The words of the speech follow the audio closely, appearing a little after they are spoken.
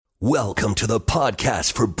Welcome to the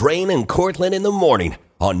podcast for Brain and Cortland in the morning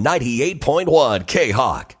on 98.1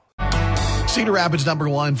 K-Hawk. Cedar Rapids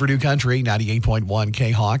 #1 for New Country, 98.1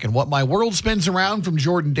 K-Hawk. And what my world spins around from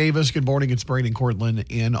Jordan Davis. Good morning. It's Brain and Cortland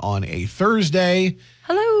in on a Thursday.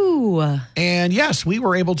 Hello. And yes, we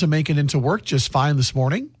were able to make it into work just fine this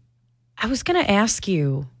morning. I was going to ask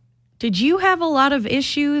you, did you have a lot of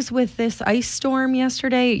issues with this ice storm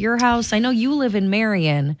yesterday at your house? I know you live in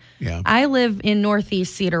Marion. Yeah. I live in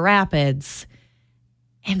Northeast Cedar Rapids,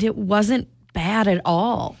 and it wasn't bad at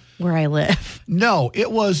all where I live. No,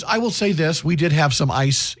 it was, I will say this, we did have some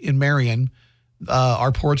ice in Marion.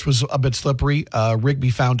 Our porch was a bit slippery. Rigby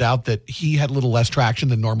found out that he had a little less traction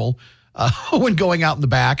than normal when going out in the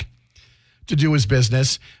back to do his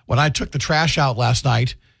business. When I took the trash out last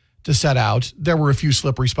night to set out, there were a few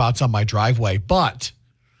slippery spots on my driveway. But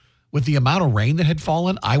with the amount of rain that had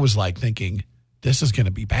fallen, I was like thinking, this is going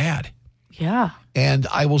to be bad. Yeah. And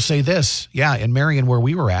I will say this, in Marion where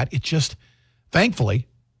we were at, it just, thankfully,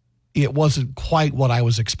 it wasn't quite what I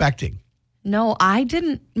was expecting. No, I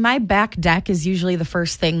didn't. My back deck is usually the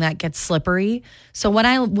first thing that gets slippery. So when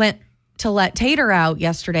I went to let Tater out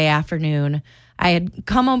yesterday afternoon, I had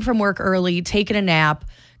come home from work early, taken a nap,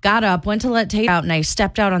 got up, went to let Tater out, and I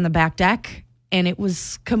stepped out on the back deck, and it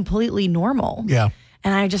was completely normal. Yeah.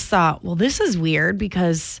 And I just thought, well, this is weird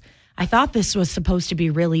because I thought this was supposed to be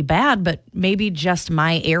really bad, but maybe just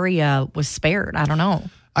my area was spared. I don't know.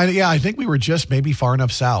 I think we were just maybe far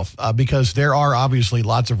enough south because there are obviously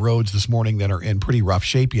lots of roads this morning that are in pretty rough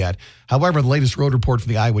shape yet. However, the latest road report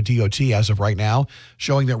from the Iowa DOT as of right now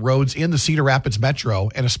showing that roads in the Cedar Rapids metro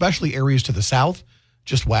and especially areas to the south,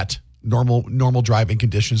 just wet. Normal driving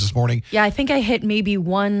conditions this morning. Yeah, I think I hit maybe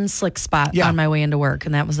one slick spot on my way into work,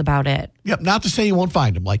 and that was about it. Yep, not to say you won't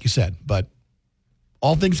find them, like you said, but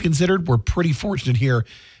all things considered, we're pretty fortunate here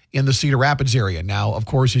in the Cedar Rapids area. Now, of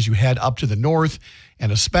course, as you head up to the north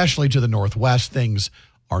and especially to the northwest, things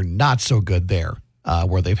are not so good there,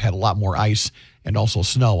 where they've had a lot more ice and also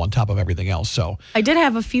snow on top of everything else. So I did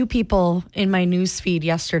have a few people in my news feed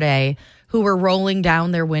yesterday who were rolling down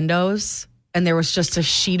their windows, and there was just a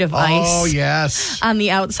sheet of ice on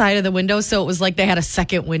the outside of the window. So it was like they had a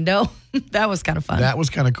second window. That was kind of fun. That was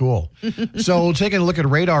kind of cool. So taking a look at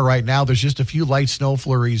radar right now, there's just a few light snow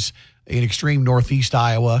flurries in extreme northeast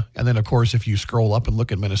Iowa. And then, of course, if you scroll up and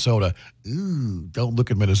look at Minnesota, don't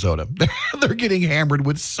look at Minnesota. They're getting hammered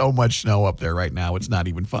with so much snow up there right now. It's not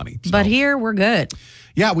even funny. So, but here, we're good.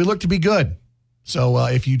 Yeah, we look to be good. So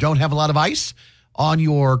if you don't have a lot of ice on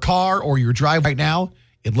your car or your drive right now,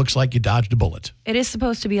 it looks like you dodged a bullet. It is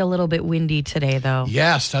supposed to be a little bit windy today, though.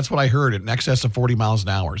 Yes, that's what I heard, in excess of 40 miles an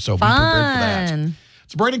hour. So be prepared for that.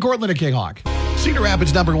 It's Braden Cortland at K-Hawk. Cedar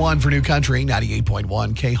Rapids #1 for New Country,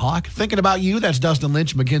 98.1 K-Hawk. Thinking about you, that's Dustin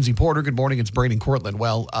Lynch, Mackenzie Porter. Good morning, it's Braden Cortland.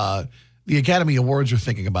 Well, the Academy Awards are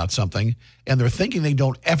thinking about something, and they're thinking they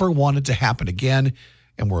don't ever want it to happen again.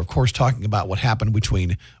 And we're, of course, talking about what happened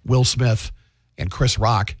between Will Smith and Chris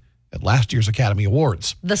Rock at last year's Academy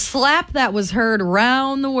Awards. The slap that was heard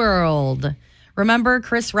around the world. Remember,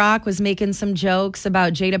 Chris Rock was making some jokes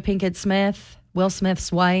about Jada Pinkett Smith, Will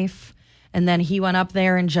Smith's wife, and then he went up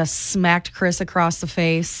there and just smacked Chris across the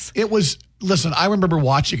face. It was, listen, I remember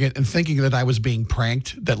watching it and thinking that I was being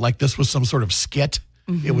pranked, that like this was some sort of skit.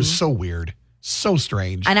 Mm-hmm. It was so weird, so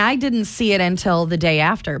strange. And I didn't see it until the day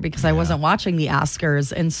after because I wasn't watching the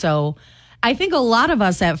Oscars. And so I think a lot of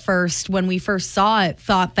us at first, when we first saw it,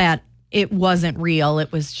 thought that it wasn't real.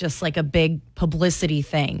 It was just like a big publicity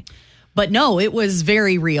thing. But no, it was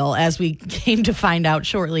very real, as we came to find out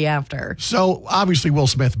shortly after. So obviously Will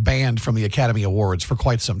Smith banned from the Academy Awards for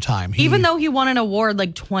quite some time. Even though he won an award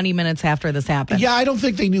like 20 minutes after this happened. Yeah, I don't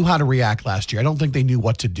think they knew how to react last year. I don't think they knew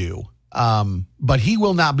what to do. But he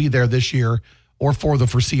will not be there this year or for the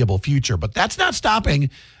foreseeable future. But that's not stopping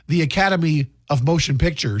the Academy of Motion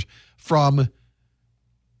Pictures from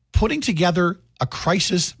putting together a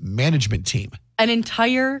crisis management team. An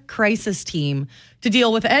entire crisis team to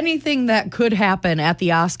deal with anything that could happen at the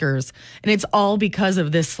Oscars. And it's all because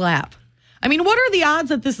of this slap. I mean, what are the odds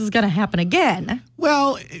that this is going to happen again?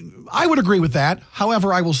 Well, I would agree with that.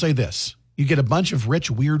 However, I will say this. You get a bunch of rich,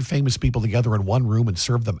 weird, famous people together in one room and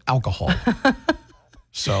serve them alcohol.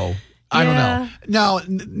 So, I don't know.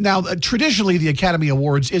 Now, traditionally, the Academy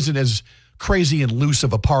Awards isn't as crazy and loose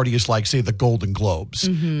of a party as, like, say, the Golden Globes.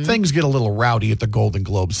 Mm-hmm. Things get a little rowdy at the Golden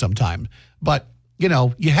Globes sometime. But, you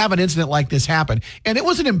know, you have an incident like this happen. And it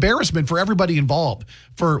was an embarrassment for everybody involved.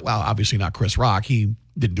 Well, obviously not Chris Rock. He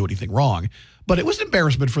didn't do anything wrong. But it was an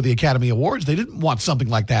embarrassment for the Academy Awards. They didn't want something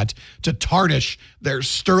like that to tarnish their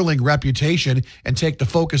sterling reputation and take the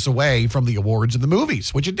focus away from the awards and the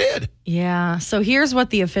movies, which it did. Yeah. So here's what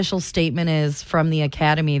the official statement is from the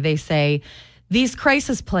Academy. They say, these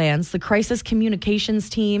crisis plans, the crisis communications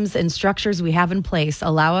teams and structures we have in place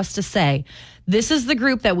allow us to say, this is the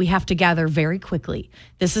group that we have to gather very quickly.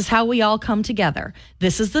 This is how we all come together.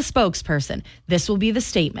 This is the spokesperson. This will be the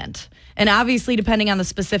statement. And obviously, depending on the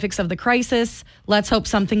specifics of the crisis, let's hope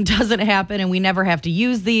something doesn't happen and we never have to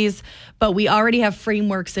use these. But we already have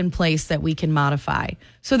frameworks in place that we can modify.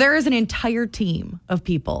 So there is an entire team of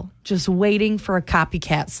people just waiting for a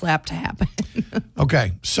copycat slap to happen.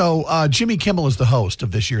 Okay. So Jimmy Kimmel is the host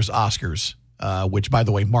of this year's Oscars, which, by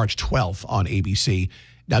the way, March 12th on ABC.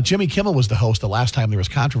 Now, Jimmy Kimmel was the host the last time there was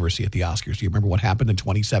controversy at the Oscars. Do you remember what happened in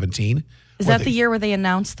 2017? Is that the year where they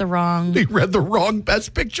announced the wrong? They read the wrong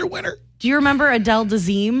Best Picture winner. Do you remember Adele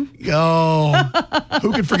Dazeem? Oh,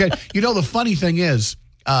 who could forget? You know, the funny thing is,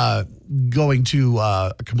 going to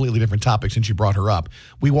a completely different topic since you brought her up,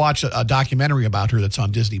 we watched a documentary about her that's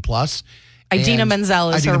on Disney Plus. Idina Menzel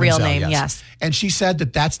is her real name, yes. And she said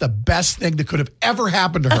that that's the best thing that could have ever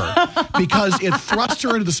happened to her because it thrust her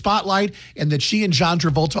into the spotlight and that she and John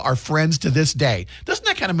Travolta are friends to this day. Doesn't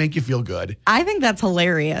that kind of make you feel good? I think that's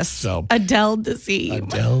hilarious. So Adele Dazeem.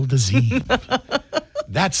 Adele Dazeem.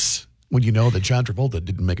 That's when you know that John Travolta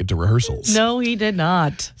didn't make it to rehearsals. No, he did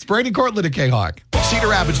not. It's Brady Cortland at K-Hawk. Cedar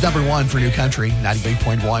Rapids #1 for New Country,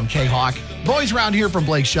 98.1 K-Hawk. Boys around here from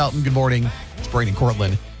Blake Shelton. Good morning. It's Brady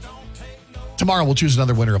Cortland. Tomorrow we'll choose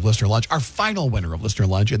another winner of Listener Lunch, our final winner of Listener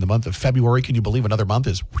Lunch in the month of February. Can you believe another month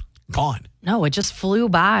is gone? No, it just flew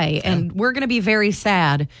by. Yeah. And we're going to be very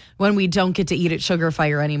sad when we don't get to eat at Sugar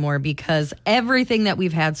Fire anymore because everything that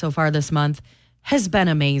we've had so far this month has been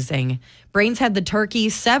amazing. Brains had the turkey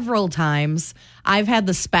several times. I've had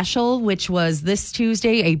the special, which was this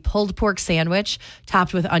Tuesday, a pulled pork sandwich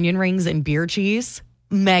topped with onion rings and beer cheese.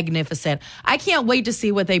 Magnificent. I can't wait to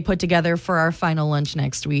see what they put together for our final lunch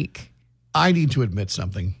next week. I need to admit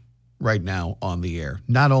something right now on the air.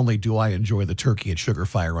 Not only do I enjoy the turkey at Sugar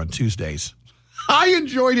Fire on Tuesdays, I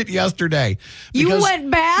enjoyed it yesterday. You went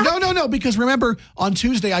back? No. Because remember, on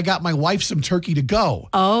Tuesday, I got my wife some turkey to go.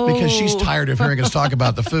 Oh. Because she's tired of hearing us talk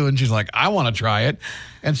about the food. And she's like, I want to try it.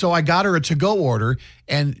 And so I got her a to-go order.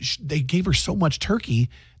 And they gave her so much turkey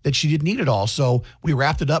that she didn't eat it all. So we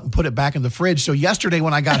wrapped it up and put it back in the fridge. So yesterday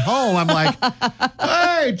when I got home, I'm like,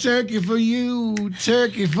 hey, turkey for you,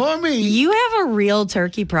 turkey for me. You have a real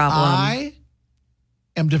turkey problem. I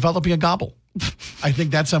am developing a gobble. I think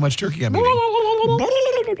that's how much turkey I'm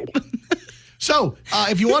eating. So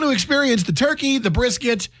if you want to experience the turkey, the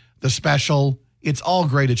brisket, the special, it's all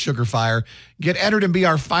great at Sugar Fire. Get entered and be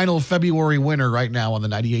our final February winner right now on the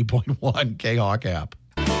 98.1 K-Hawk app.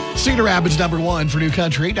 Cedar Rapids #1 for New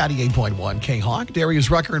Country, 98.1 K-Hawk.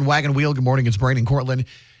 Darius Rucker and Wagon Wheel. Good morning. It's Brandon Cortland.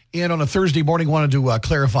 And on a Thursday morning, wanted to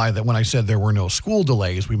clarify that when I said there were no school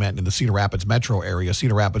delays, we meant in the Cedar Rapids metro area.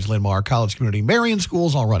 Cedar Rapids, Linn-Mar, College Community, Marion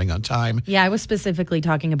schools all running on time. Yeah, I was specifically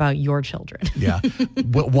talking about your children. Yeah.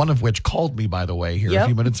 One of which called me, by the way, here a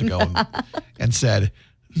few minutes ago and said,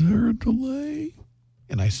 is there a delay?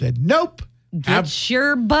 And I said, nope. Get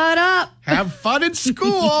your butt up. Have fun at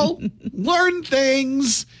school. Learn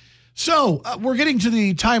things. So we're getting to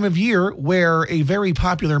the time of year where a very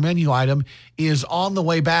popular menu item is on the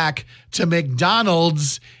way back to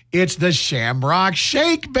McDonald's. It's the Shamrock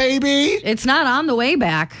Shake, baby. It's not on the way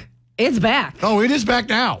back. It's back. Oh, it is back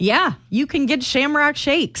now. Yeah, you can get Shamrock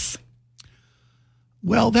Shakes.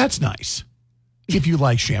 Well, that's nice if you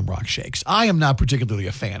like Shamrock Shakes. I am not particularly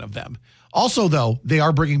a fan of them. Also, though, they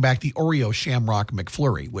are bringing back the Oreo Shamrock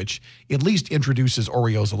McFlurry, which at least introduces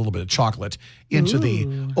Oreos, a little bit of chocolate, into the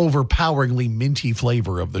overpoweringly minty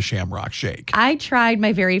flavor of the Shamrock Shake. I tried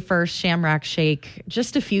my very first Shamrock Shake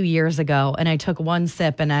just a few years ago, and I took one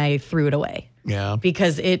sip and I threw it away. Yeah.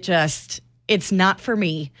 Because it's not for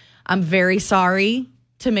me. I'm very sorry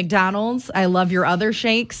to McDonald's. I love your other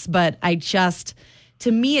shakes, but to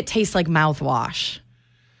me, it tastes like mouthwash.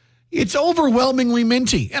 It's overwhelmingly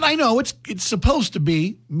minty. And I know it's supposed to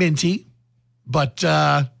be minty, but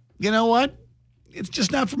you know what? It's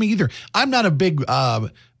just not for me either. I'm not a big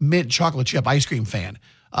mint chocolate chip ice cream fan.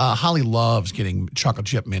 Holly loves getting chocolate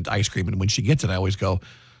chip mint ice cream. And when she gets it, I always go,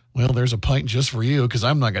 well, there's a pint just for you because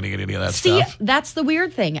I'm not going to get any of that stuff. See, that's the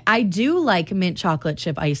weird thing. I do like mint chocolate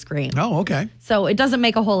chip ice cream. Oh, okay. So it doesn't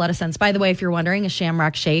make a whole lot of sense. By the way, if you're wondering, a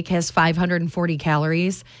Shamrock Shake has 540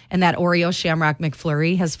 calories, and that Oreo Shamrock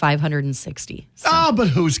McFlurry has 560. So. Oh, but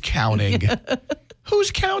who's counting?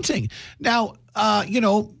 Who's counting? Now,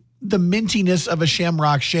 the mintiness of a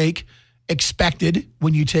Shamrock Shake expected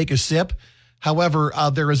when you take a sip. However,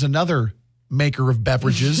 there is another maker of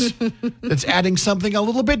beverages that's adding something a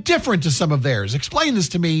little bit different to some of theirs. Explain this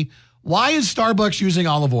to me. Why is Starbucks using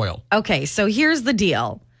olive oil? Okay, so here's the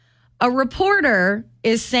deal. A reporter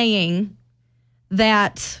is saying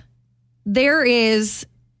that there is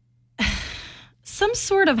some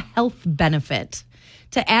sort of health benefit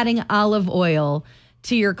to adding olive oil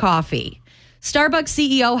to your coffee. Starbucks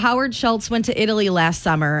CEO Howard Schultz went to Italy last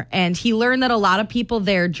summer, and he learned that a lot of people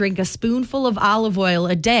there drink a spoonful of olive oil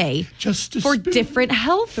a day for different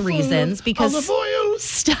health reasons, because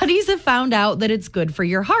studies have found out that it's good for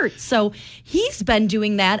your heart. So he's been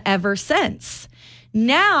doing that ever since.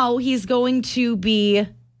 Now he's going to be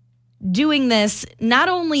doing this not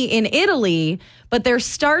only in Italy, but they're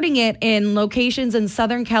starting it in locations in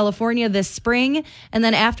Southern California this spring. And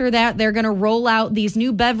then after that, they're going to roll out these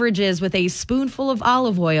new beverages with a spoonful of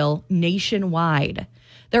olive oil nationwide.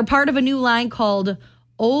 They're part of a new line called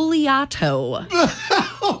Oleato.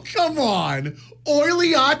 Oh, come on.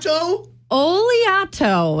 Oleato?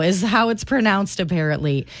 Oleato is how it's pronounced,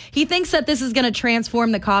 apparently. He thinks that this is going to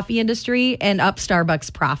transform the coffee industry and up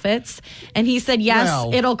Starbucks profits. And he said, yes,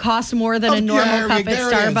 it'll cost more than a normal cup at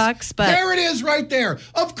Starbucks. But there it is right there.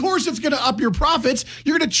 Of course it's going to up your profits.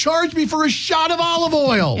 You're going to charge me for a shot of olive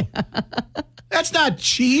oil. That's not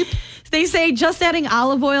cheap. They say just adding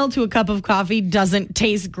olive oil to a cup of coffee doesn't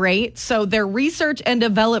taste great. So their research and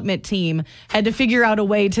development team had to figure out a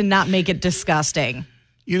way to not make it disgusting.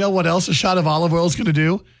 You know what else a shot of olive oil is going to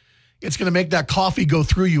do? It's going to make that coffee go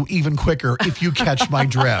through you even quicker, if you catch my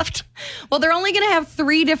drift. Well, they're only going to have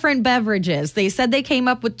 3 different beverages. They said they came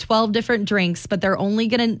up with 12 different drinks, but they're only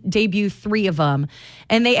going to debut 3 of them.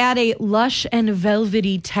 And they add a lush and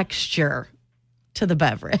velvety texture to the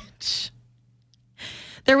beverage.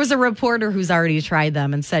 There was a reporter who's already tried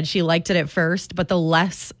them and said she liked it at first, but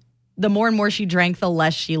the more and more she drank, the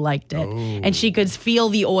less she liked it. Oh. And she could feel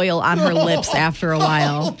the oil on her lips after a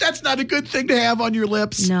while. That's not a good thing to have on your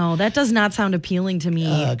lips. No, that does not sound appealing to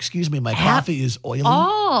me. Excuse me, my coffee is oily.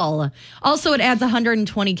 Also, it adds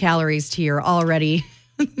 120 calories to your already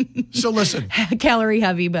so listen,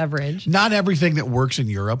 calorie-heavy beverage. Not everything that works in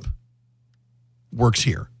Europe works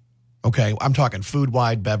here. Okay, I'm talking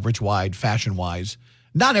food-wide, beverage-wide, fashion-wise.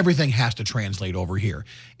 Not everything has to translate over here.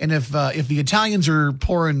 And if the Italians are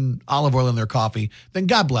pouring olive oil in their coffee, then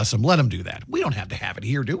God bless them. Let them do that. We don't have to have it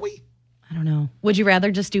here, do we? I don't know. Would you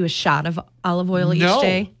rather just do a shot of olive oil each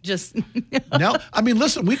day? No. I mean,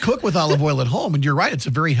 listen, we cook with olive oil at home, and you're right. It's a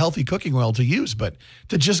very healthy cooking oil to use. But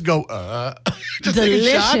to just go, just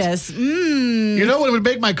delicious. Take a shot, you know what would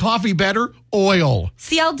make my coffee better? Oil.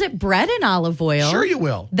 See, I'll dip bread in olive oil. Sure you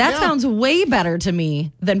will. That sounds way better to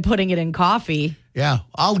me than putting it in coffee. Yeah,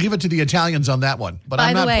 I'll give it to the Italians on that one, but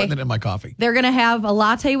I'm not putting it in my coffee. They're going to have a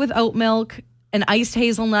latte with oat milk, an iced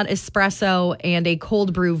hazelnut espresso, and a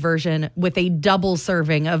cold brew version with a double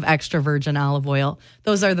serving of extra virgin olive oil.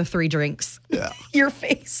 Those are the 3 drinks. Yeah. Your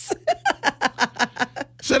face.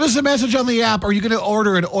 Send us a message on the app. Are you going to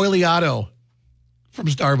order an Oleato from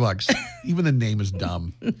Starbucks? Even the name is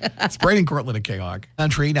dumb. It's Brady Cortland at K-Hawk.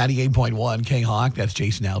 Country 98.1 K-Hawk. That's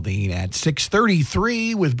Jason Aldean at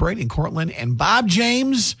 6:33 with Brady Cortland. And Bob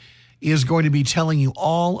James is going to be telling you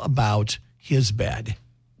all about his bed.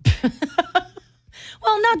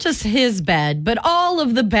 Well, not just his bed, but all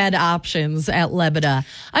of the bed options at Lebeda.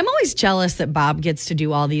 I'm always jealous that Bob gets to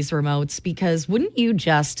do all these remotes, because wouldn't you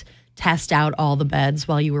just test out all the beds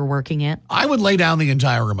while you were working it? I would lay down the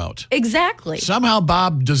entire remote. Exactly. Somehow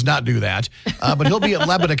Bob does not do that, but he'll be at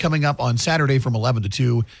Lebeda coming up on Saturday from 11 to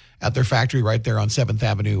 2 at their factory right there on 7th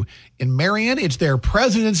Avenue in Marion. It's their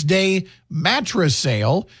President's Day mattress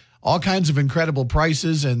sale. All kinds of incredible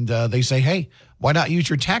prices, and they say, hey, why not use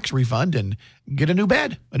your tax refund and get a new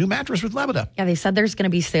bed, a new mattress with Lebeda? Yeah, they said there's going to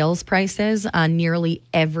be sales prices on nearly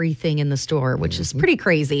everything in the store, which is pretty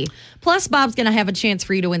crazy. Plus, Bob's going to have a chance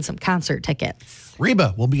for you to win some concert tickets.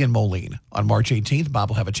 Reba will be in Moline on March 18th. Bob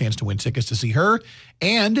will have a chance to win tickets to see her,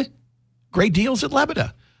 and great deals at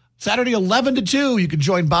Lebeda. Saturday, 11 to 2, you can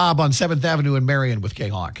join Bob on 7th Avenue in Marion with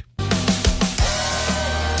K-Hawk.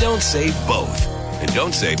 Don't say both, and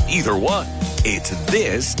don't say either one. It's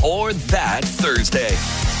this or that Thursday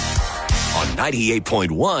on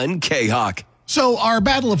 98.1 K-Hawk. So our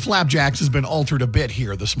Battle of Flapjacks has been altered a bit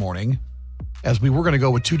here this morning, as we were going to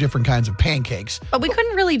go with 2 different kinds of pancakes. But we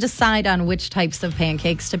couldn't really decide on which types of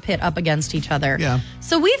pancakes to pit up against each other. Yeah.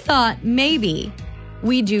 So we thought maybe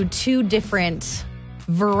we do 2 different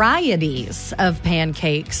varieties of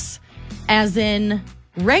pancakes, as in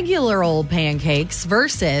regular old pancakes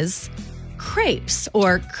versus crepes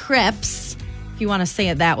or crepes. you want to say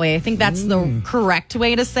it that way. I think that's the correct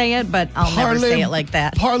way to say it, but I'll never say it like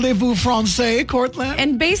that. Parlez-vous français, Cortland?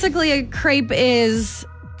 And basically, a crepe is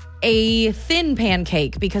a thin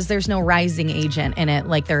pancake because there's no rising agent in it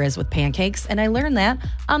like there is with pancakes. And I learned that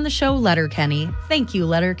on the show Letterkenny. Thank you,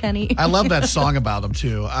 Letterkenny. I love that song about them,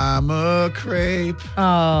 too. I'm a crepe.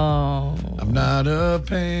 Oh. I'm not a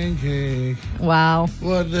pancake. Wow.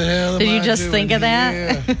 What the hell Did am you I just doing think of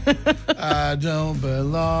here? that? I don't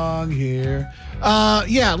belong here.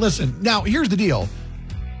 Yeah, listen. Now, here's the deal.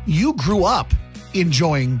 You grew up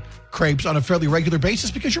enjoying crepes on a fairly regular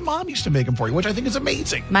basis because your mom used to make them for you, which I think is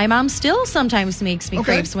amazing. My mom still sometimes makes me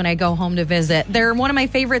crepes when I go home to visit. They're one of my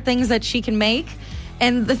favorite things that she can make.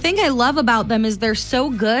 And the thing I love about them is they're so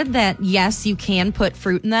good that, yes, you can put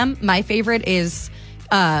fruit in them. My favorite is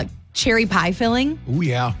cherry pie filling. Oh,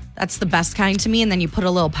 yeah. That's the best kind to me. And then you put a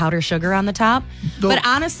little powdered sugar on the top. But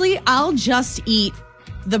honestly, I'll just eat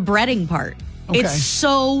the breading part. Okay. It's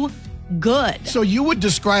so good. So you would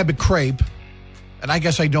describe a crepe, and I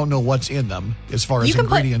guess I don't know what's in them as far as you can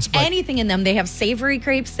ingredients. Put anything in them. They have savory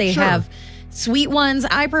crepes. They Sure. have sweet ones.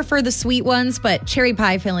 I prefer the sweet ones, but cherry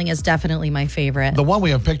pie filling is definitely my favorite. The one we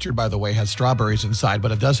have pictured, by the way, has strawberries inside,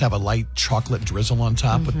 but it does have a light chocolate drizzle on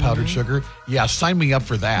top with powdered sugar. Yeah, sign me up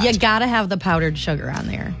for that. You gotta have the powdered sugar on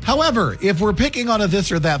there. However, if we're picking on a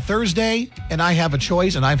this or that Thursday, and I have a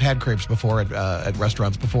choice, and I've had crepes before at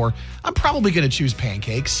restaurants before, I'm probably going to choose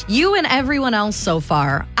pancakes. You and everyone else so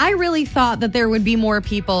far, I really thought that there would be more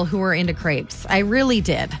people who were into crepes. I really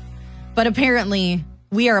did. But apparently,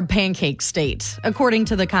 we are a pancake state, according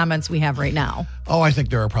to the comments we have right now. Oh, I think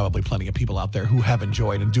there are probably plenty of people out there who have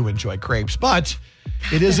enjoyed and do enjoy crepes, but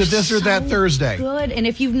it is a this or that Thursday. Good. And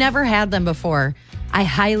if you've never had them before, I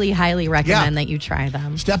highly, highly recommend that you try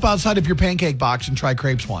them. Step outside of your pancake box and try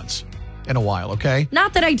crepes once in a while, okay?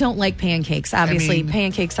 Not that I don't like pancakes. Obviously,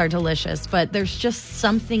 pancakes are delicious, but there's just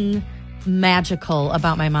something magical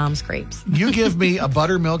about my mom's crepes. You give me a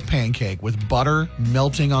buttermilk pancake with butter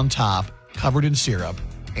melting on top, covered in syrup,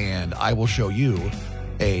 and I will show you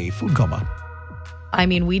a food coma. I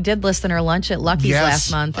mean, we did listener lunch at Lucky's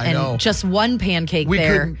last month, I know. and just one pancake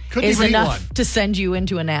Couldn't is even eat enough one. to send you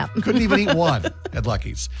into a nap. Couldn't even eat one at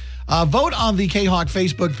Lucky's. Vote on the K-Hawk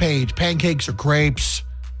Facebook page. Pancakes or crepes?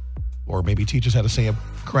 Or maybe teach us how to say it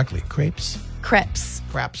correctly. Crepes? Crepes.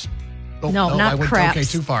 Craps. Oh, No, not I went craps. Okay,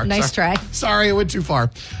 too far. Nice try. Sorry, I went too far.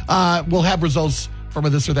 We'll have results from a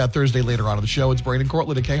This or That Thursday later on in the show. It's Brandon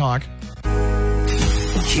Cortland at K-Hawk.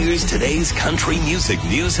 Here's today's country music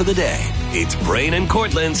news of the day. It's Brain and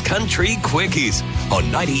Cortland's Country Quickies on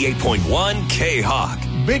 98.1 K-Hawk.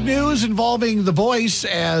 Big news involving The Voice,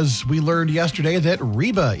 as we learned yesterday that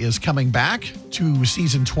Reba is coming back to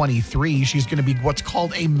season 23. She's going to be what's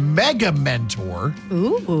called a mega mentor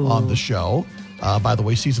on the show. By the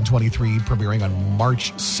way, season 23 premiering on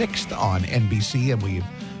March 6th on NBC. And we,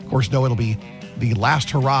 of course, know it'll be the last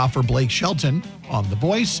hurrah for Blake Shelton on The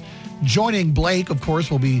Voice. Joining Blake, of course,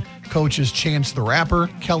 will be coaches Chance the Rapper,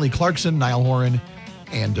 Kelly Clarkson, Niall Horan,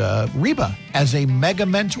 and Reba as a mega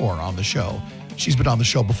mentor on the show. She's been on the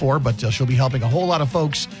show before, but she'll be helping a whole lot of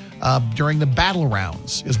folks during the battle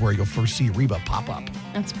rounds is where you'll first see Reba pop up.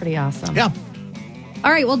 That's pretty awesome. Yeah.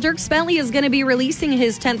 All right, well, Dierks Bentley is going to be releasing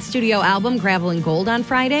his 10th studio album, Gravel and Gold, on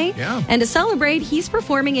Friday. Yeah. And to celebrate, he's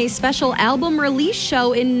performing a special album release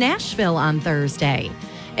show in Nashville on Thursday.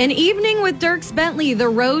 An evening with Dierks Bentley, the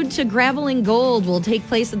road to Gravel and Gold, will take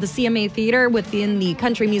place at the CMA Theater within the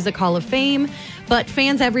Country Music Hall of Fame, but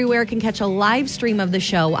fans everywhere can catch a live stream of the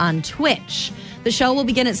show on Twitch. The show will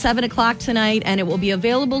begin at 7 o'clock tonight, and it will be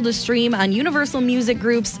available to stream on Universal Music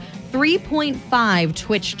Group's 3.5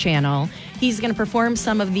 Twitch channel. He's going to perform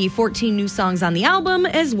some of the 14 new songs on the album,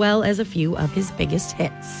 as well as a few of his biggest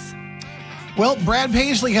hits. Well, Brad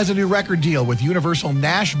Paisley has a new record deal with Universal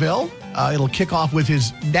Nashville. It'll kick off with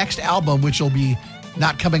his next album, which will be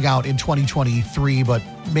not coming out in 2023, but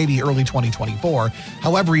maybe early 2024.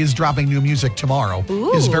 However, he is dropping new music tomorrow.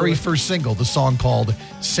 Ooh. His very first single, the song called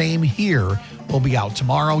Same Here, will be out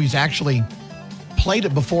tomorrow. He's actually played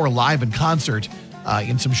it before live in concert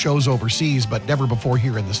in some shows overseas, but never before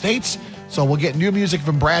here in the States. So we'll get new music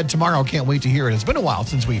from Brad tomorrow. Can't wait to hear it. It's been a while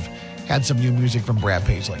since we've had some new music from Brad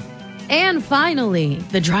Paisley. And finally,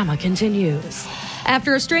 the drama continues.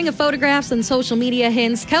 After a string of photographs and social media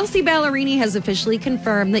hints, Kelsea Ballerini has officially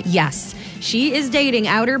confirmed that, yes, she is dating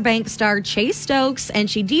Outer Banks star Chase Stokes, and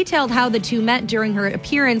she detailed how the two met during her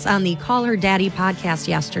appearance on the Call Her Daddy podcast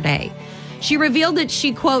yesterday. She revealed that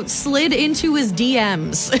she, quote, slid into his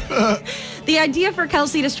DMs. The idea for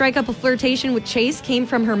Kelsey to strike up a flirtation with Chase came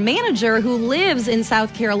from her manager, who lives in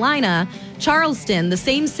South Carolina, Charleston, the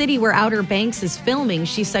same city where Outer Banks is filming.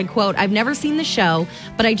 She said, quote, I've never seen the show,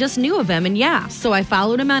 but I just knew of him. And yeah, so I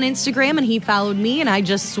followed him on Instagram and he followed me and I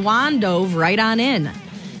just swan dove right on in.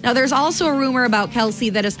 Now, there's also a rumor about Kelsey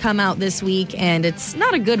that has come out this week, and it's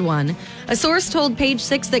not a good one. A source told Page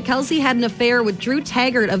Six that Kelsey had an affair with Drew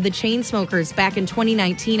Taggart of the Chainsmokers back in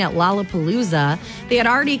 2019 at Lollapalooza. They had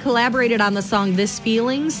already collaborated on the song This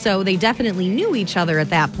Feeling, so they definitely knew each other at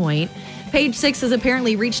that point. Page Six has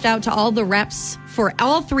apparently reached out to all the reps for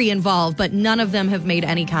all three involved, but none of them have made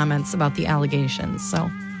any comments about the allegations. So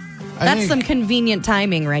that's some convenient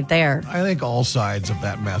timing right there. I think all sides of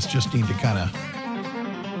that mess just need to kind of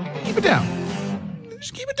keep it down.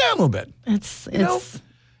 Just keep it down a little bit.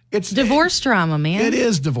 It's divorce drama, man. It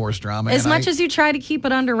is divorce drama. As much as you try to keep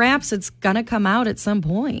it under wraps, it's going to come out at some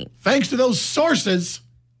point. Thanks to those sources.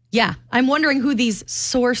 Yeah. I'm wondering who these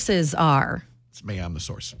sources are. It's me. I'm the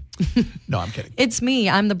source. No, I'm kidding. It's me.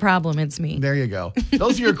 I'm the problem. It's me. There you go.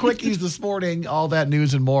 Those are your quickies this morning. All that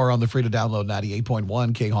news and more on the free to download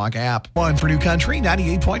 98.1 K-Hawk app. One for New Country,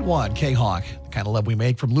 98.1 K-Hawk. The kind of love we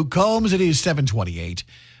make from Luke Combs. It is 7:28.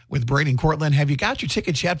 With Brady and Cortland. Have you got your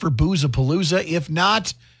tickets yet for Boozapalooza? If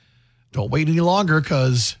not, don't wait any longer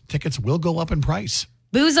because tickets will go up in price.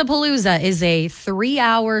 Boozapalooza is a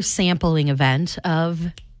 3-hour sampling event of,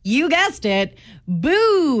 you guessed it,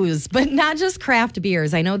 booze, but not just craft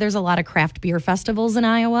beers. I know there's a lot of craft beer festivals in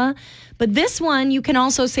Iowa, but this one you can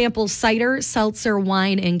also sample cider, seltzer,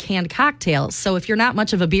 wine, and canned cocktails. So if you're not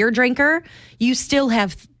much of a beer drinker, you still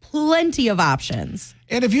have plenty of options.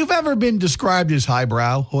 And if you've ever been described as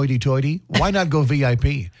highbrow, hoity-toity, why not go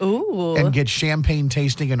VIP? Ooh. And get champagne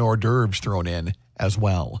tasting and hors d'oeuvres thrown in as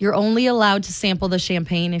well. You're only allowed to sample the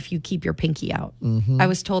champagne if you keep your pinky out. Mm-hmm. I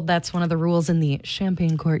was told that's one of the rules in the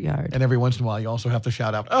champagne courtyard. And every once in a while, you also have to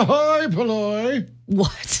shout out, ahoy, Polloy.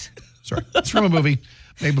 What? Sorry, it's from a movie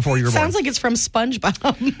made before you were born. Sounds like it's from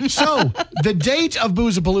SpongeBob. So, the date of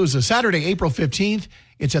Boozapalooza, Saturday, April 15th.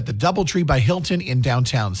 It's at the Doubletree by Hilton in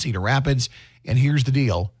downtown Cedar Rapids. And here's the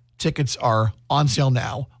deal. Tickets are on sale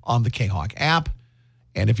now on the K-Hawk app.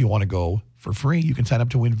 And if you want to go for free, you can sign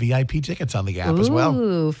up to win VIP tickets on the app as well.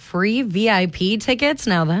 Ooh, free VIP tickets?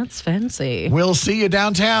 Now that's fancy. We'll see you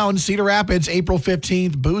downtown, Cedar Rapids, April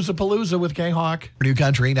 15th. Boozapalooza with K-Hawk. New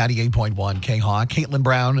Country, 98.1 K-Hawk. Caitlin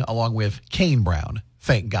Brown along with Kane Brown.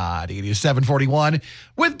 Thank God. It is 7:41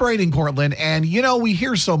 with Brady and Cortland. And, we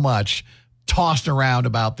hear so much tossed around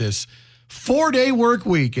about this 4-day work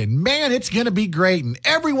week, and man, it's going to be great, and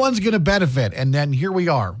everyone's going to benefit. And then here we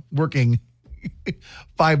are working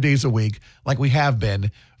 5 days a week like we have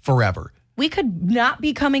been forever. We could not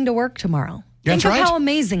be coming to work tomorrow. That's Think right. of how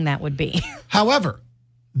amazing that would be. However,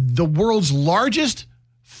 the world's largest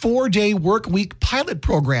 4-day work week pilot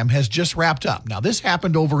program has just wrapped up. Now, this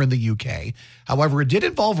happened over in the UK. However, it did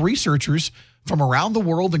involve researchers from around the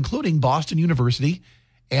world, including Boston University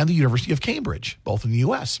and the University of Cambridge, both in the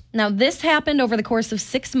U.S. Now, this happened over the course of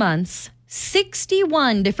 6 months.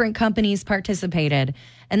 61 different companies participated,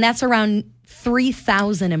 and that's around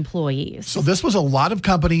 3,000 employees. So this was a lot of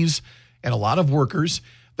companies and a lot of workers.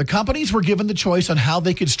 The companies were given the choice on how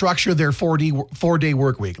they could structure their 4-day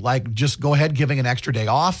work week, like just go ahead giving an extra day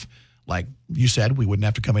off, like you said, we wouldn't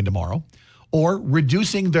have to come in tomorrow, or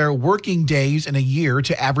reducing their working days in a year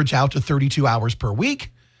to average out to 32 hours per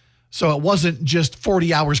week. So it wasn't just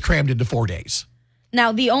 40 hours crammed into 4 days.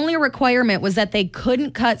 Now, the only requirement was that they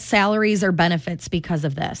couldn't cut salaries or benefits because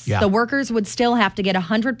of this. Yeah. The workers would still have to get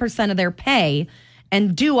 100% of their pay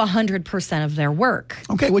and do 100% of their work.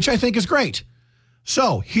 Okay, which I think is great.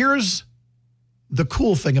 So here's the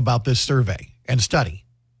cool thing about this survey and study.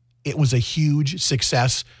 It was a huge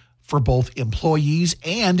success for both employees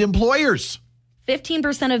and employers.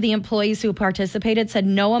 15% of the employees who participated said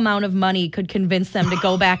no amount of money could convince them to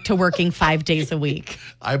go back to working 5 days a week.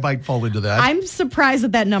 I might fall into that. I'm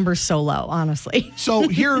surprised that number's so low, honestly. So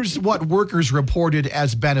here's what workers reported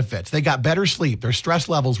as benefits. They got better sleep. Their stress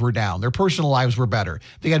levels were down. Their personal lives were better.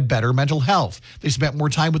 They had better mental health. They spent more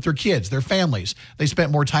time with their kids, their families. They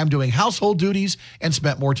spent more time doing household duties and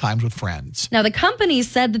spent more time with friends. Now, the companies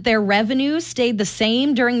said that their revenue stayed the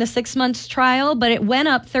same during the 6 months trial, but it went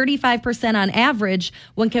up 35% on average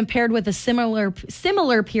when compared with a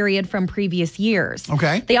similar period from previous years.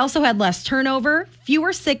 Okay. They also had less turnover,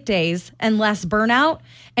 fewer sick days, and less burnout,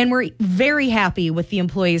 and were very happy with the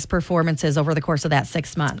employees' performances over the course of that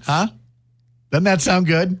 6 months. Huh? Doesn't that sound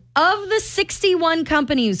good? Of the 61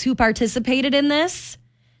 companies who participated in this,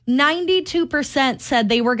 92% said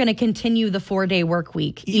they were going to continue the 4-day work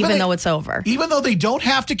week, even though it's over. Even though they don't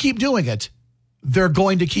have to keep doing it, they're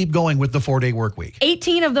going to keep going with the 4-day work week.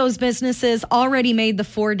 18 of those businesses already made the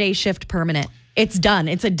 4-day shift permanent. It's done.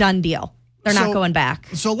 It's a done deal. They're not going back.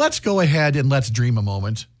 So let's go ahead and let's dream a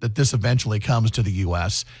moment that this eventually comes to the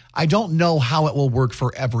U.S. I don't know how it will work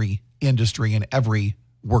for every industry and every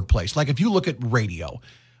workplace. Like if you look at radio,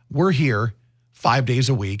 we're here 5 days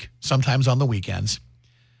a week, sometimes on the weekends.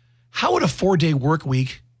 How would a 4-day work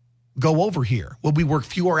week go over here? Will we work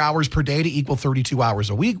fewer hours per day to equal 32 hours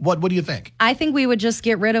a week? What do you think? I think we would just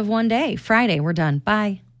get rid of one day. Friday, we're done.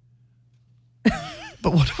 Bye.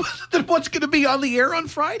 But what's going to be on the air on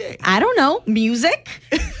Friday? I don't know. Music?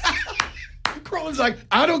 Crolin's like,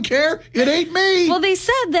 I don't care. It ain't me. Well, they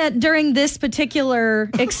said that during this particular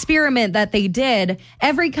experiment that they did,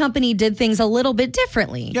 every company did things a little bit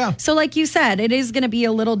differently. Yeah. So like you said, it is going to be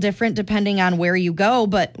a little different depending on where you go,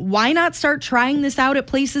 but why not start trying this out at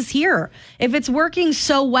places here? If it's working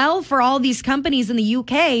so well for all these companies in the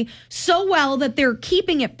UK, so well that they're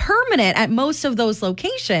keeping it permanent at most of those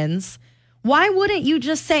locations, why wouldn't you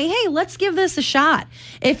just say, hey, let's give this a shot?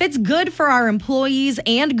 If it's good for our employees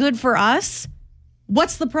and good for us,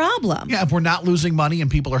 what's the problem? Yeah, if we're not losing money and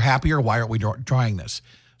people are happier, why aren't we trying this?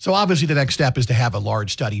 So obviously the next step is to have a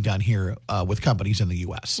large study done here with companies in the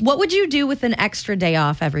U.S. What would you do with an extra day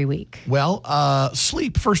off every week? Well,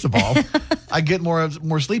 sleep, first of all. I get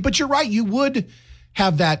more sleep. But you're right. You would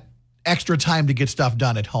have that extra time to get stuff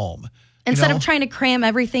done at home. Instead of trying to cram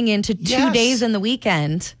everything into 2 days in the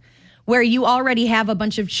weekend where you already have a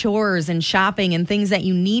bunch of chores and shopping and things that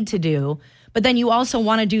you need to do. But then you also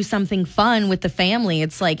want to do something fun with the family.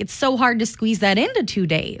 It's like, it's so hard to squeeze that into 2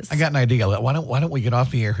 days. I got an idea. Why don't we get off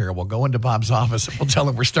the air here? We'll go into Bob's office and we'll tell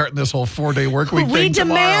him we're starting this whole 4-day work week thing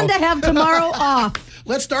tomorrow. We demand to have tomorrow off.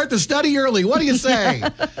 Let's start the study early. What do you say?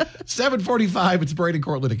 7:45. It's Brady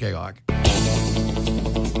Cortland at K-Hawk.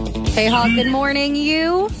 K-Hawk, good morning.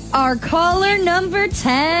 You are caller number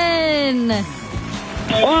 10.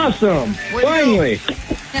 Awesome. Finally.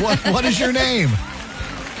 What is your name?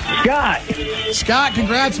 Scott,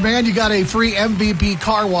 congrats, man. You got a free MVP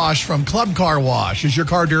car wash from Club Car Wash. Is your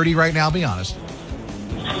car dirty right now? Be honest.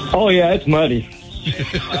 Oh, yeah, it's muddy.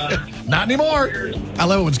 Not anymore. I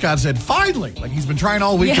love it when Scott said, finally. Like he's been trying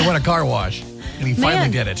all week to win a car wash. And he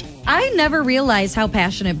finally did it. I never realized how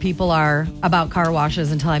passionate people are about car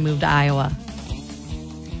washes until I moved to Iowa.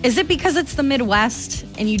 Is it because it's the Midwest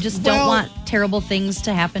and you just don't want terrible things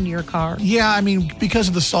to happen to your car? Yeah, I mean, because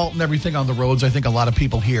of the salt and everything on the roads, I think a lot of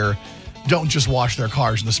people here don't just wash their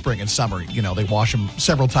cars in the spring and summer. You know, they wash them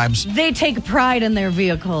several times. They take pride in their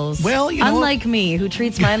vehicles. Well, unlike me, who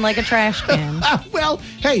treats mine like a trash can. Well,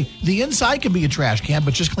 hey, the inside can be a trash can,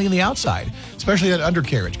 but just clean the outside, especially that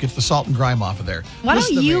undercarriage. Gets the salt and grime off of there. Why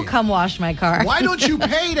don't you come wash my car? Why don't you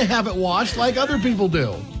pay to have it washed like other people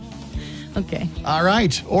do? Okay. All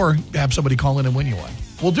right. Or have somebody call in and win you one.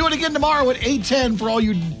 We'll do it again tomorrow at 8:10 for all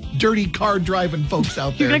you dirty car driving folks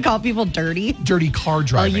out there. You're going to call people dirty? Dirty car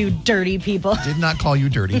driving. Oh, you dirty people. Did not call you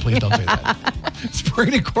dirty. Please don't say that. It's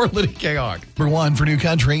Brady Cortland at K-Hawk. Number 1 for New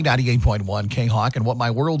Country, 98.1 K-Hawk. And What My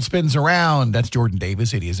World Spins Around. That's Jordan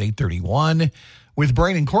Davis. It is 8:31 with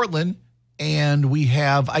Brady Cortland. And we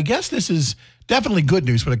have, I guess this is definitely good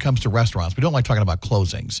news when it comes to restaurants. We don't like talking about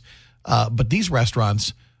closings. But these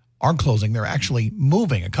restaurants aren't closing. They're actually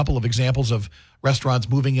moving. A couple of examples of restaurants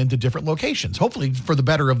moving into different locations, hopefully for the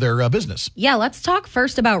better of their business. Yeah, let's talk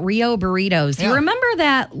first about Rio Burritos. Do you remember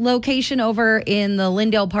that location over in the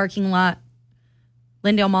Lindale parking lot,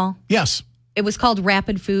 Lindale Mall? Yes. It was called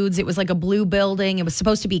Rapid Foods. It was like a blue building. It was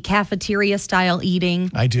supposed to be cafeteria-style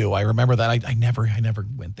eating. I do. I remember that. I never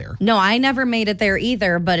went there. No, I never made it there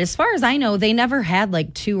either. But as far as I know, they never had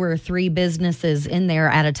like 2 or 3 businesses in there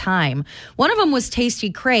at a time. One of them was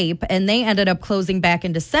Tasty Crepe, and they ended up closing back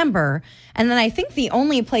in December. And then I think the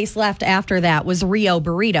only place left after that was Rio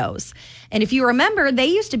Burritos. And if you remember, they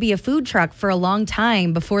used to be a food truck for a long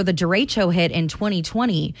time before the derecho hit in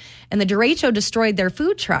 2020. And the derecho destroyed their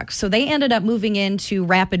food truck. So they ended up moving into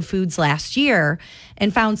Rapid Foods last year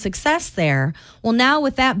and found success there. Well, now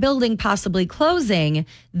with that building possibly closing,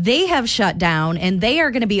 they have shut down and they are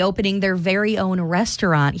going to be opening their very own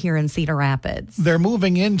restaurant here in Cedar Rapids. They're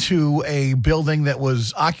moving into a building that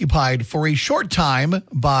was occupied for a short time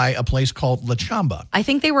by a place called La Chamba. I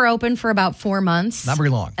think they were open for about 4 months. Not very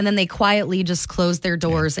long. And then they quietly just closed their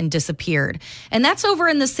doors and disappeared. And that's over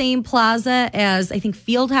in the same plaza as I think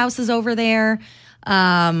Fieldhouse is over there.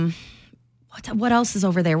 What else is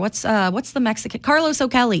over there? What's the Mexican? Carlos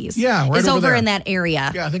O'Kelly's. Yeah, right is over there. In that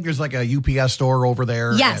area. Yeah, I think there's like a UPS store over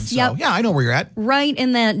there. Yes, and so, yeah, I know where you're at. Right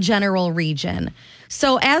in that general region.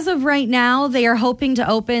 So as of right now, they are hoping to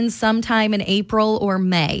open sometime in April or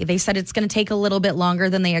May. They said it's going to take a little bit longer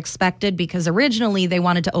than they expected because originally they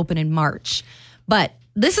wanted to open in March. But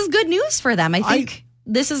this is good news for them. I think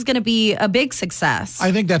this is going to be a big success.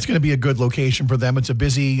 I think that's going to be a good location for them. It's a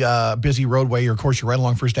busy roadway. Of course, you're right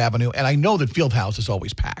along First Avenue. And I know that Fieldhouse is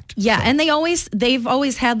always packed. Yeah, so. And they've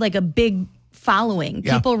always had like a big following.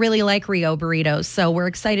 Yeah. People really like Rio Burritos. So we're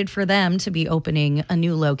excited for them to be opening a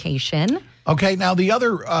new location. Okay, now the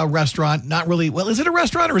other restaurant, not really, well, is it a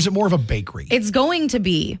restaurant or is it more of a bakery? It's going to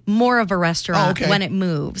be more of a restaurant when it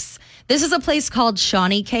moves. This is a place called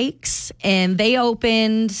Shawnee Cakes, and they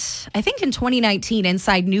opened, I think, in 2019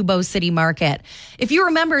 inside New Bow City Market. If you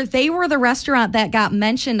remember, they were the restaurant that got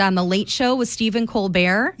mentioned on The Late Show with Stephen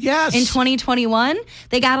Colbert. Yes. In 2021.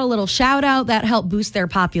 They got a little shout out that helped boost their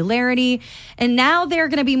popularity, and now they're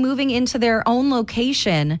going to be moving into their own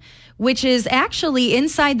location, which is actually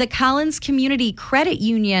inside the Collins Community Credit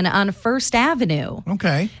Union on First Avenue.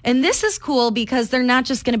 Okay. And this is cool because they're not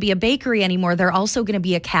just going to be a bakery anymore. They're also going to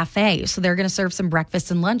be a cafe. So they're going to serve some breakfast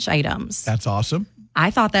and lunch items. That's awesome. I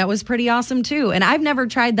thought that was pretty awesome, too. And I've never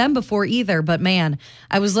tried them before either. But, man,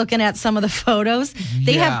 I was looking at some of the photos.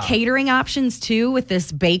 They have catering options, too, with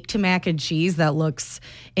this baked mac and cheese that looks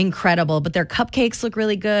incredible. But their cupcakes look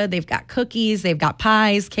really good. They've got cookies. They've got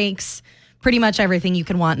pies, cakes. Pretty much everything you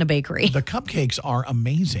can want in a bakery. The cupcakes are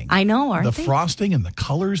amazing. I know, aren't they? The frosting and the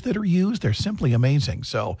colors that are used, they're simply amazing.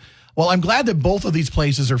 So, well, I'm glad that both of these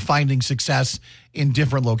places are finding success in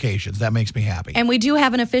different locations. That makes me happy. And we do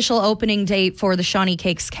have an official opening date for the Shawnee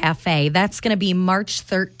Cakes Cafe. That's going to be March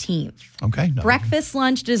 13th. Okay. Breakfast,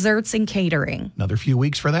 lunch, desserts, and catering. Another few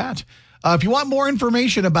weeks for that. If you want more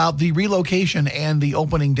information about the relocation and the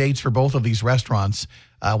opening dates for both of these restaurants,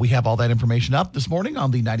 we have all that information up this morning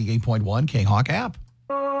on the 98.1 K-Hawk app.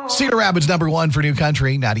 Cedar Rapids #1 for New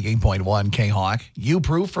Country, 98.1 K-Hawk.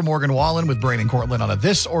 U-Proof for Morgan Wallen with Brain and Cortland on a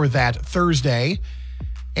This or That Thursday.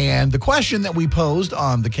 And the question that we posed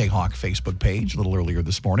on the K-Hawk Facebook page a little earlier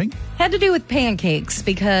this morning had to do with pancakes,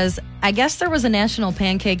 because I guess there was a National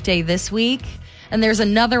Pancake Day this week, and there's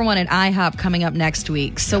another one at IHOP coming up next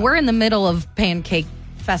week. So we're in the middle of pancake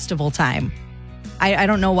festival time. I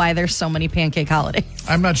don't know why there's so many pancake holidays.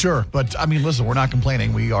 I'm not sure, but I mean, listen, we're not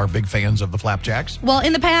complaining. We are big fans of the flapjacks. Well,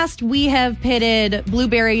 in the past, we have pitted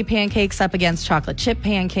blueberry pancakes up against chocolate chip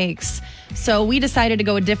pancakes. So we decided to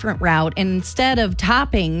go a different route. And instead of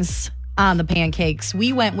toppings on the pancakes,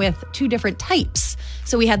 we went with two different types.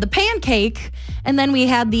 So we had the pancake, and then we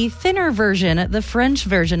had the thinner version, the French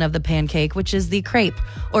version of the pancake, which is the crepe,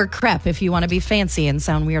 or crepe if you want to be fancy and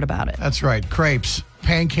sound weird about it. That's right, crepes.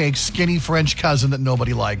 Pancakes, skinny French cousin that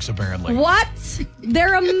nobody likes, apparently. What?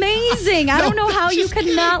 They're amazing. I don't know how you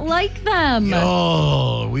could not like them.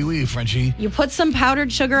 Oh, oui, Frenchie. You put some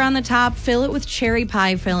powdered sugar on the top, fill it with cherry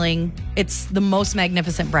pie filling. It's the most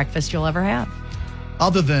magnificent breakfast you'll ever have.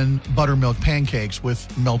 Other than buttermilk pancakes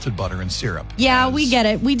with melted butter and syrup. Yeah, we get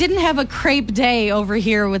it. We didn't have a crepe day over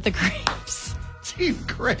here with the crepes. Team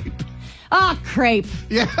crepe. Crepe.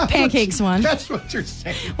 Yeah. Pancakes won. That's what you're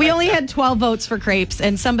saying. We only had 12 votes for crepes,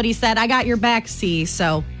 and somebody said, I got your back, C.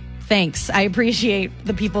 So thanks. I appreciate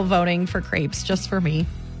the people voting for crepes just for me.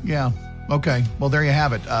 Yeah. Okay. Well, there you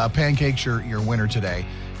have it. Pancakes, your winner today.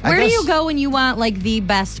 Where do you go when you want like the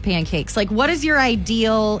best pancakes? Like, what is your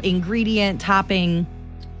ideal ingredient, topping,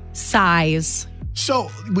 size? So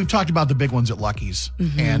we've talked about the big ones at Lucky's,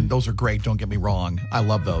 and those are great. Don't get me wrong. I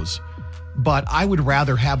love those. But I would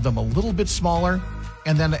rather have them a little bit smaller.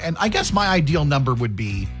 And I guess my ideal number would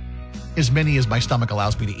be as many as my stomach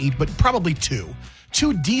allows me to eat, but probably two.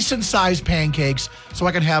 Two decent-sized pancakes so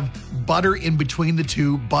I can have butter in between the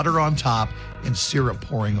two, butter on top, and syrup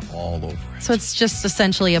pouring all over it. So it's just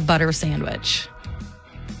essentially a butter sandwich.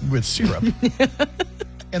 With syrup.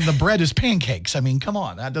 And the bread is pancakes. I mean, come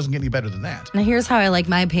on. That doesn't get any better than that. Now, here's how I like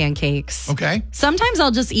my pancakes. Okay. Sometimes I'll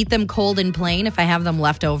just eat them cold and plain if I have them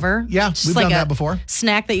left over. Yeah, we've done that before.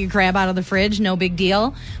 Snack that you grab out of the fridge, no big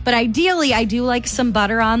deal. But ideally, I do like some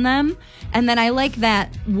butter on them. And then I like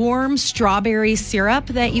that warm strawberry syrup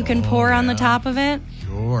that you can pour on the top of it.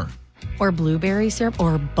 Sure. Or blueberry syrup,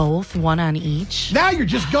 or both, one on each. Now you're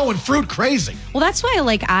just going fruit crazy. Well, that's why I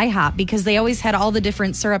like IHOP, because they always had all the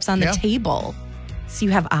different syrups on the table. So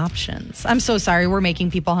you have options. I'm so sorry we're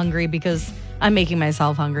making people hungry because I'm making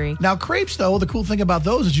myself hungry. Now, crepes, though, the cool thing about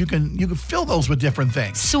those is you can fill those with different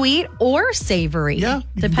things. Sweet or savory. Yeah.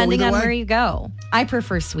 Depending on where you go. I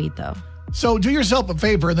prefer sweet, though. So do yourself a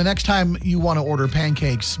favor. The next time you want to order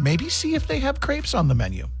pancakes, maybe see if they have crepes on the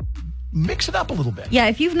menu. Mix it up a little bit. Yeah,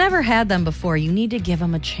 if you've never had them before, you need to give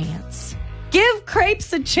them a chance. Give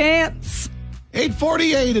crepes a chance.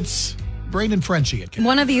 8:48, it's Braden Frenchie at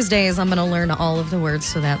One of these days, I'm going to learn all of the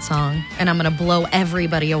words to that song, and I'm going to blow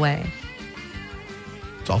everybody away.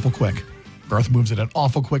 It's awful quick. Garth moves at an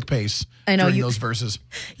awful quick pace during those verses.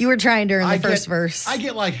 You were trying during the first verse. I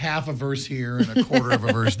get like half a verse here and a quarter of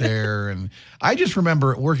a verse there. And I just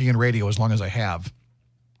remember working in radio as long as I have,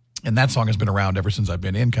 and that song has been around ever since I've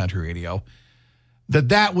been in country radio,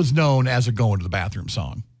 that was known as a going to the bathroom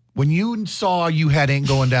song. When you saw you had Ain't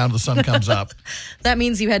Going Down Till the Sun Comes Up. That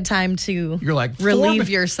means you had time to You're like, relieve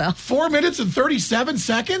yourself. 4 minutes and 37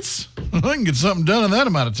 seconds? I can get something done in that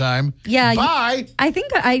amount of time. Yeah. Bye. I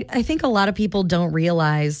think a lot of people don't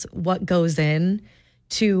realize what goes in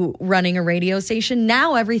to running a radio station.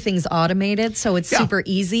 Now everything's automated, so it's super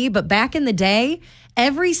easy. But back in the day,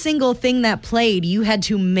 every single thing that played, you had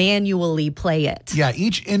to manually play it. Yeah,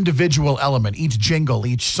 each individual element, each jingle,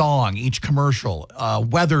 each song, each commercial,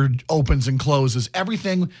 weather opens and closes,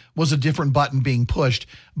 everything was a different button being pushed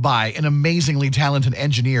by an amazingly talented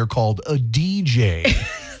engineer called a DJ.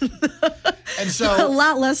 And so a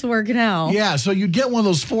lot less work now. Yeah, so you'd get one of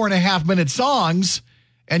those 4.5 minute songs,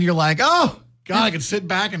 and you're like, oh, God, I could sit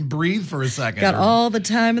back and breathe for a second. Got all the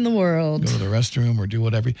time in the world. Go to the restroom or do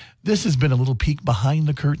whatever. This has been a little peek behind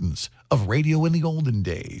the curtains of radio in the olden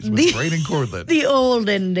days with Braden Cortland. The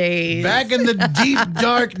olden days. Back in the deep,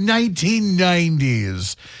 dark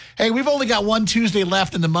 1990s. Hey, we've only got one Tuesday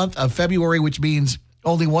left in the month of February, which means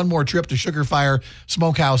only one more trip to Sugar Fire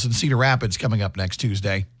Smokehouse in Cedar Rapids coming up next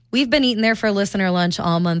Tuesday. We've been eating there for listener lunch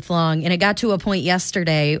all month long, and it got to a point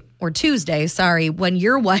Tuesday, when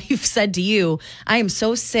your wife said to you, I am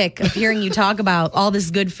so sick of hearing you talk about all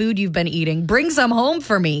this good food you've been eating. Bring some home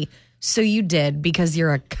for me. So you did, because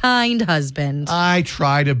you're a kind husband. I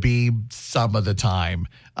try to be some of the time.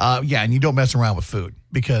 And you don't mess around with food,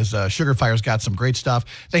 because Sugar Fire's got some great stuff.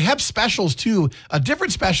 They have specials, too. A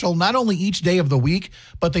different special, not only each day of the week,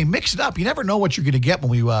 but they mix it up. You never know what you're going to get when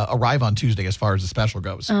we arrive on Tuesday as far as the special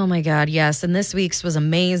goes. Oh, my God, yes. And this week's was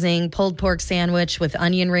amazing. Pulled pork sandwich with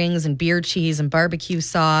onion rings and beer cheese and barbecue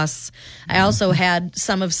sauce. I also had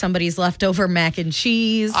some of somebody's leftover mac and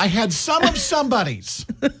cheese. I had some of somebody's.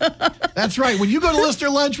 That's right. When you go to listener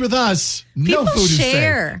lunch with us, people no food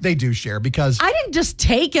share. is safe. They do share, because I didn't just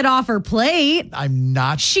take it off her plate. I'm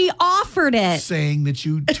not She offered it. saying that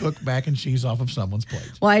you took mac and cheese off of someone's plate.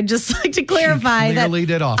 Well, I'd just like to clarify that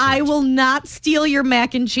did offer I it. will not steal your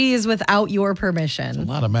mac and cheese without your A permission.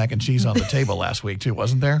 lot of mac and cheese on the table last week, too,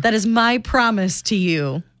 wasn't there? That is my promise to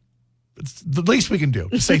you. It's the least we can do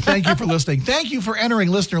to say thank you for listening. Thank you for entering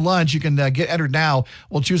Listener Lunch. You can get entered now.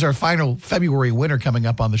 We'll choose our final February winner coming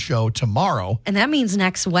up on the show tomorrow. And that means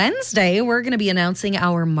next Wednesday, we're going to be announcing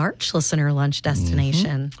our March Listener Lunch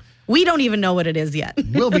destination. Mm-hmm. We don't even know what it is yet.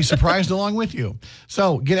 We'll be surprised along with you.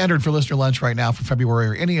 So get entered for Listener Lunch right now for February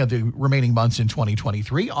or any of the remaining months in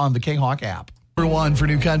 2023 on the K-Hawk app. Number one for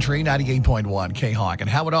New Country, 98.1 K-Hawk. And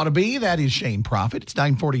how it ought to be, that is Shane Prophet. It's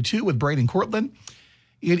 9:42 with Braden Cortland.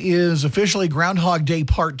 It is officially Groundhog Day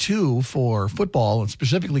Part 2 for football, and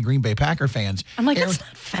specifically Green Bay Packer fans. I'm like, it's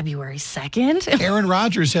not February 2nd. Aaron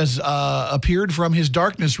Rodgers has appeared from his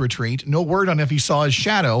darkness retreat. No word on if he saw his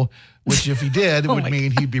shadow, which if he did, would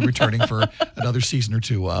mean he'd be returning for another season or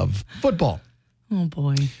two of football. Oh,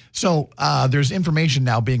 boy. So there's information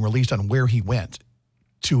now being released on where he went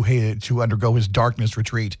to undergo his darkness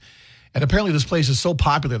retreat. And apparently this place is so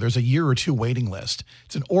popular, there's a year or two waiting list.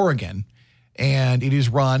 It's in Oregon. And it is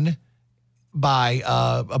run by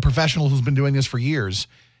a professional who's been doing this for years.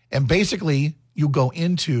 And basically, you go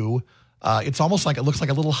into, it's almost like, it looks like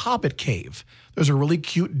a little hobbit cave. There's a really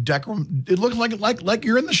cute decorum. It looks like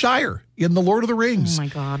you're in the Shire, in the Lord of the Rings. Oh, my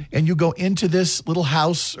God. And you go into this little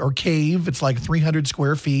house or cave. It's like 300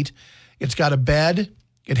 square feet. It's got a bed.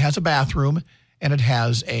 It has a bathroom. And it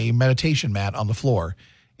has a meditation mat on the floor.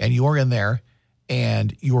 And you are in there.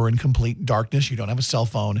 And you are in complete darkness. You don't have a cell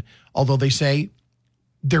phone. Although they say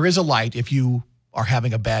there is a light if you are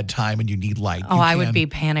having a bad time and you need light. I would be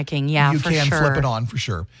panicking. Yeah, for sure. You can flip it on for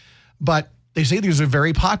sure. But they say these are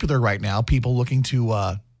very popular right now. People looking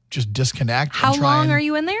to just disconnect. How long are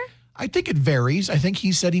you in there? I think it varies. I think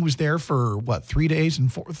he said he was there for, 3 days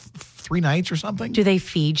and 3 nights or something. Do they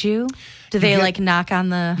feed you? Do they knock on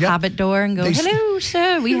the Hobbit door and go, hello,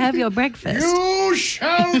 sir, we have your breakfast? You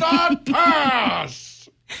shall not pass.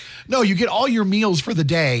 No, you get all your meals for the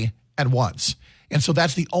day at once. And so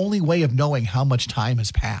that's the only way of knowing how much time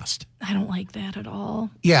has passed. I don't like that at all.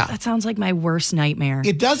 Yeah. That sounds like my worst nightmare.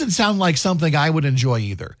 It doesn't sound like something I would enjoy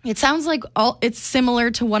either. It sounds like it's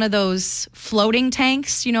similar to one of those floating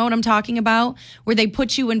tanks, you know what I'm talking about? Where they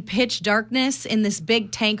put you in pitch darkness in this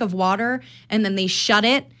big tank of water and then they shut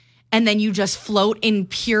it and then you just float in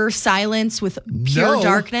pure silence with pure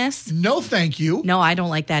darkness. No, thank you. No, I don't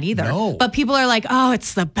like that either. No. But people are like, oh,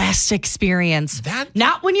 it's the best experience.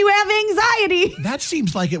 Not when you have anxiety. That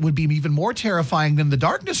seems like it would be even more terrifying than the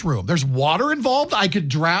darkness room. There's water involved. I could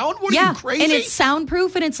drown. What are you, crazy? And it's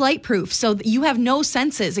soundproof and it's lightproof. So you have no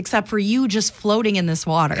senses except for you just floating in this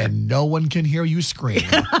water. And no one can hear you scream.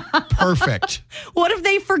 Perfect. What if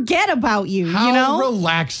they forget about you? How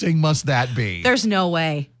relaxing must that be? There's no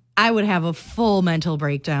way. I would have a full mental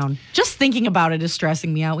breakdown. Just thinking about it is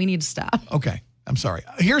stressing me out. We need to stop. Okay. I'm sorry.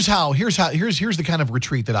 Here's the kind of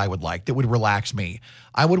retreat that I would like that would relax me.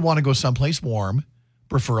 I would want to go someplace warm,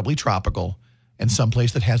 preferably tropical, and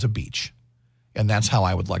someplace that has a beach. And that's how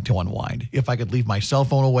I would like to unwind. If I could leave my cell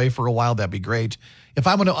phone away for a while, that'd be great. If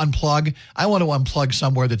I'm going to unplug, I want to unplug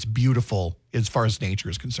somewhere that's beautiful as far as nature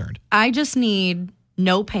is concerned. I just need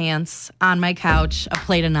no pants, on my couch, a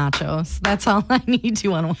plate of nachos. That's all I need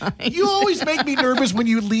to unwind. You always make me nervous when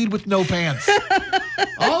you lead with no pants.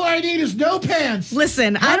 All I need is no pants.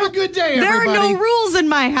 Listen, have a good day, everybody. There are no rules in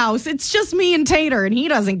my house. It's just me and Tater, and he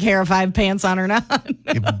doesn't care if I have pants on or not.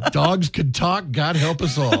 If dogs could talk, God help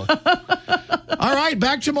us all. All right,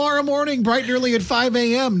 back tomorrow morning, bright and early at 5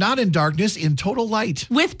 a.m., not in darkness, in total light.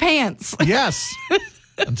 With pants. Yes.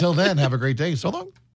 Until then, have a great day. So long.